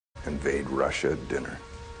Invade Russia at dinner.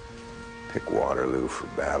 Pick Waterloo for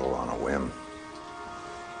battle on a whim.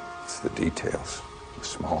 It's the details, the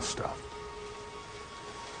small stuff.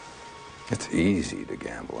 It's easy to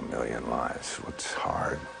gamble a million lives. What's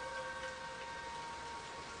hard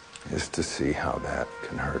is to see how that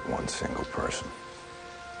can hurt one single person.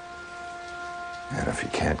 And if you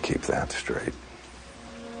can't keep that straight,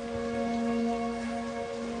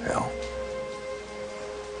 hell,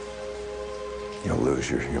 you'll lose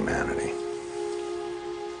your humanity.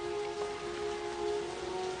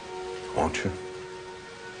 Won't you?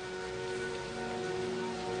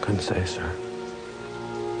 Couldn't say, sir.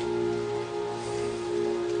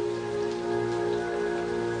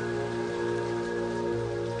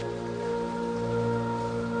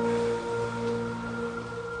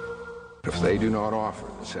 If they do not offer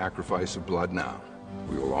the sacrifice of blood now,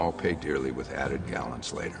 we will all pay dearly with added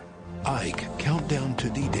gallons later. Ike, Countdown to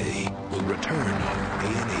D-Day will return on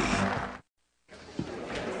A&E.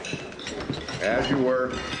 As you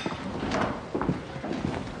were.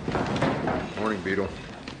 Morning, Beetle.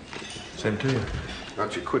 Same to you.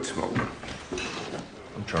 Don't you quit smoking?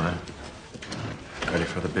 I'm trying. Ready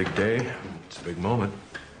for the big day. It's a big moment.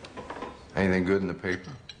 Anything good in the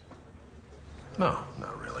paper? No,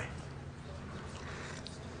 not really.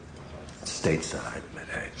 Stateside, but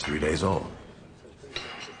hey, it's 3 days old.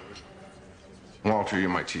 Walter, you're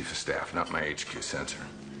my chief of staff, not my HQ censor.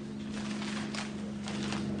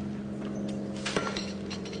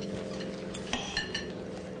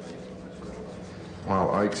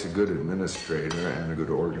 While Ike's a good administrator and a good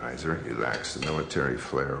organizer, he lacks the military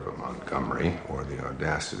flair of a Montgomery or the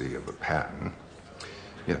audacity of a Patton.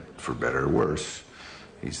 Yet, for better or worse,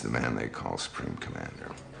 he's the man they call Supreme Commander.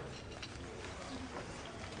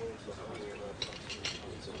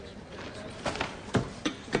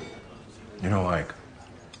 You know, Ike,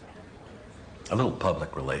 a little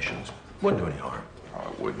public relations wouldn't do any harm.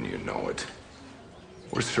 Oh, wouldn't you know it?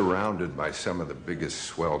 We're surrounded by some of the biggest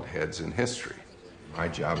swelled heads in history. My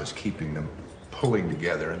job is keeping them pulling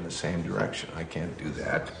together in the same direction. I can't do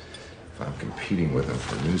that if I'm competing with them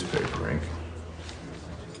for newspaper ink.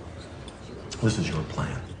 This is your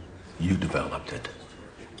plan. You developed it.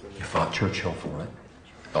 You fought Churchill for it.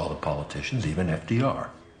 All the politicians, even FDR.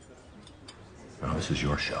 Now, this is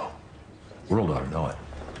your show. The world ought to know it.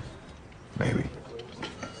 Maybe.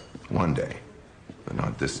 One day. But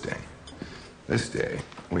not this day. This day,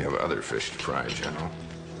 we have other fish to fry, General.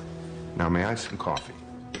 Now, may I have some coffee?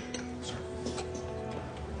 Sir.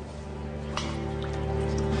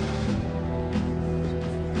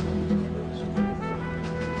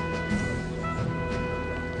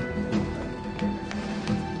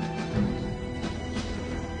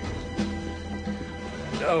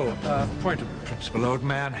 Point of principle, old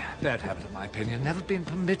man. Bad habit, in my opinion. Never been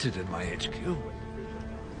permitted in my HQ.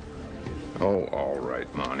 Oh, all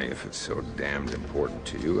right, Monty. If it's so damned important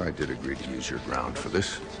to you, I did agree to use your ground for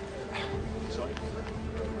this.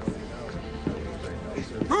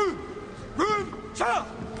 Room! Shut up!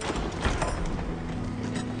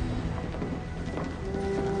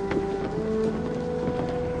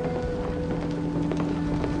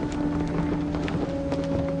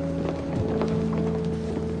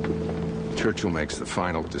 Churchill makes the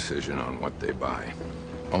final decision on what they buy.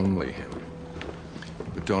 Only him.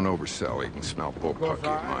 But don't oversell. He can smell bullpucky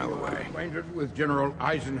a mile away. Acquainted with General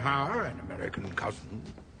Eisenhower, an American cousin?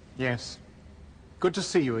 Yes. Good to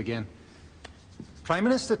see you again. Prime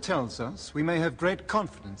Minister tells us we may have great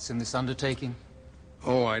confidence in this undertaking.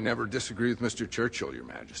 Oh, I never disagree with Mr. Churchill, Your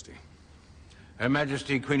Majesty. Her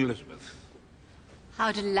Majesty Queen Elizabeth.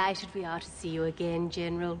 How delighted we are to see you again,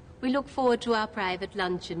 General. We look forward to our private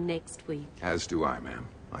luncheon next week. As do I, ma'am.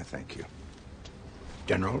 I thank you.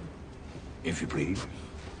 General, if you please.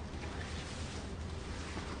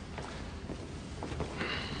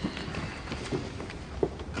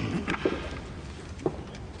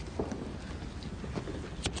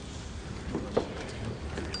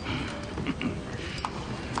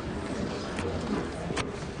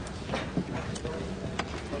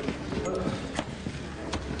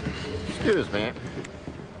 Excuse me.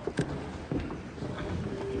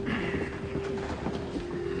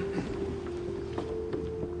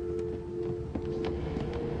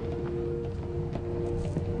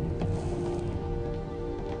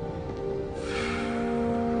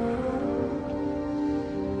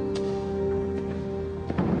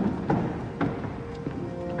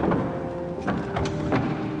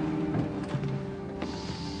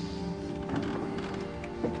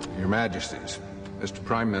 Your Majesties, Mr.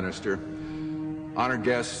 Prime Minister, honored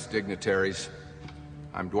guests, dignitaries,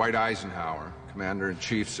 I'm Dwight Eisenhower,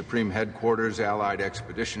 Commander-in-Chief, Supreme Headquarters, Allied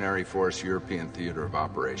Expeditionary Force, European Theater of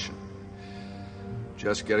Operation.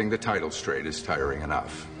 Just getting the title straight is tiring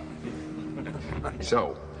enough.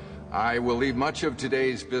 So, I will leave much of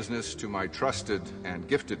today's business to my trusted and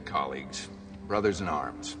gifted colleagues, brothers in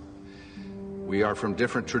arms. We are from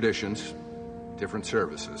different traditions, different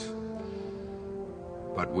services,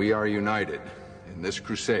 but we are united in this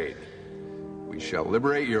crusade. We shall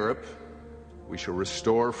liberate Europe, we shall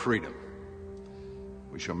restore freedom,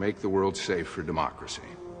 we shall make the world safe for democracy.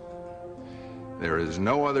 There is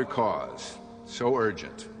no other cause so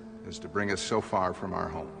urgent as to bring us so far from our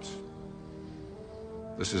homes.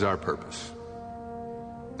 This is our purpose.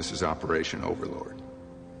 This is Operation Overlord.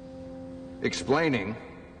 Explaining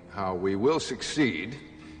how we will succeed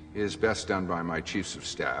is best done by my chiefs of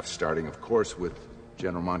staff, starting, of course, with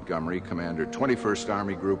General Montgomery, Commander 21st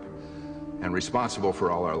Army Group, and responsible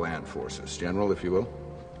for all our land forces. General, if you will.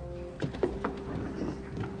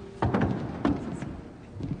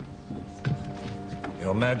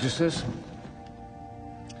 Your Majesties,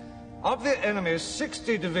 of the enemy's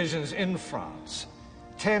 60 divisions in France,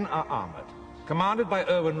 10 are armored, commanded by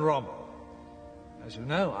Erwin Rommel. As you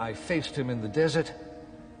know, I faced him in the desert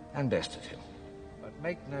and bested him. But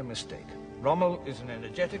make no mistake, Rommel is an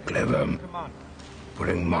energetic Clever. commander.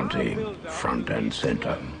 Putting Monty front and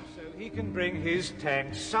center. So he can bring his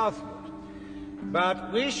tanks southward.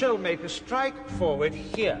 But we shall make a strike forward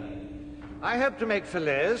here. I hope to make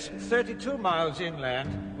Falaise 32 miles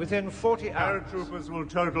inland within 40 hours. Paratroopers will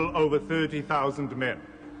total over 30,000 men.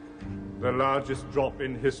 The largest drop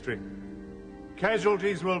in history.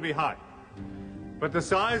 Casualties will be high. But the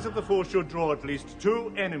size of the force should draw at least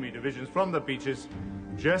 2 enemy divisions from the beaches,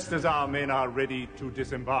 just as our men are ready to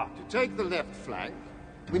disembark. To take the left flank,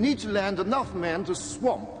 we need to land enough men to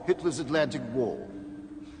swamp Hitler's Atlantic Wall.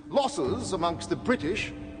 Losses amongst the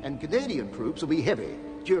British and Canadian troops will be heavy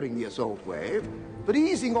during the assault wave, but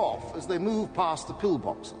easing off as they move past the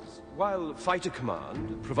pillboxes. While Fighter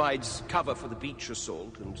Command provides cover for the beach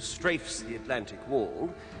assault and strafes the Atlantic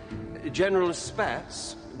Wall, General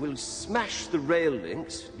Spatz will smash the rail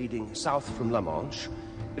links leading south from La Manche,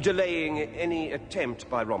 delaying any attempt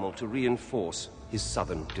by Rommel to reinforce his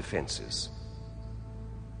southern defenses.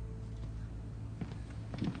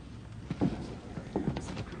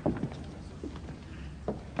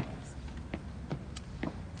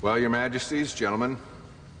 Well, Your Majesties, gentlemen,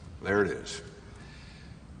 there it is.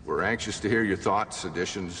 We're anxious to hear your thoughts,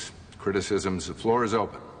 additions, criticisms. The floor is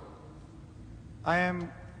open. I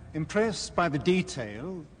am impressed by the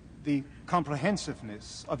detail, the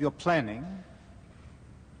comprehensiveness of your planning,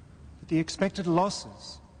 the expected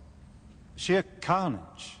losses, sheer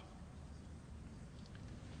carnage.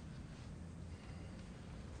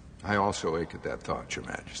 I also ache at that thought, Your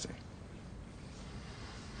Majesty.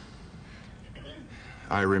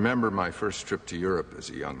 I remember my first trip to Europe as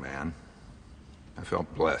a young man. I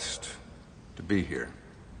felt blessed to be here,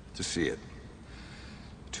 to see it,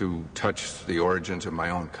 to touch the origins of my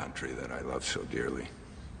own country that I love so dearly.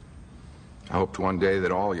 I hoped one day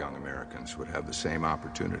that all young Americans would have the same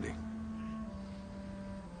opportunity.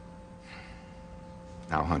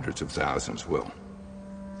 Now hundreds of thousands will,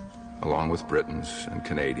 along with Britons and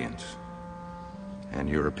Canadians and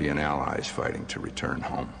European allies fighting to return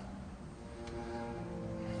home.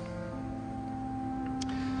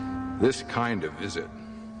 This kind of visit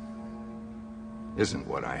isn't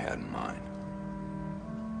what I had in mind.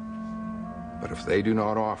 But if they do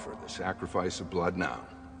not offer the sacrifice of blood now,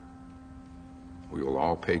 we will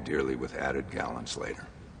all pay dearly with added gallons later.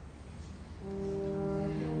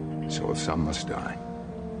 So if some must die,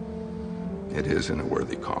 it is in a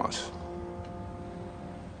worthy cause.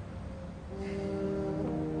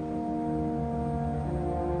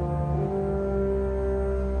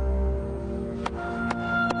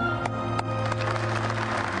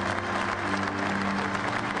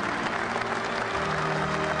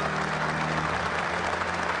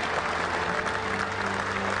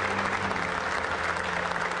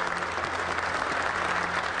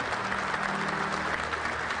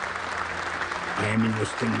 I'm in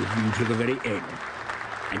this thing with you to the very end.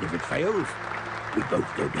 And if it fails, we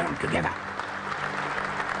both go down together.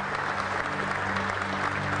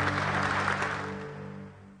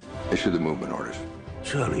 Issue the movement orders.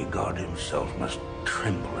 Surely God himself must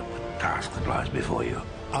tremble at the task that lies before you.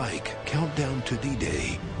 Ike, Countdown to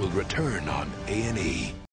D-Day will return on A&E.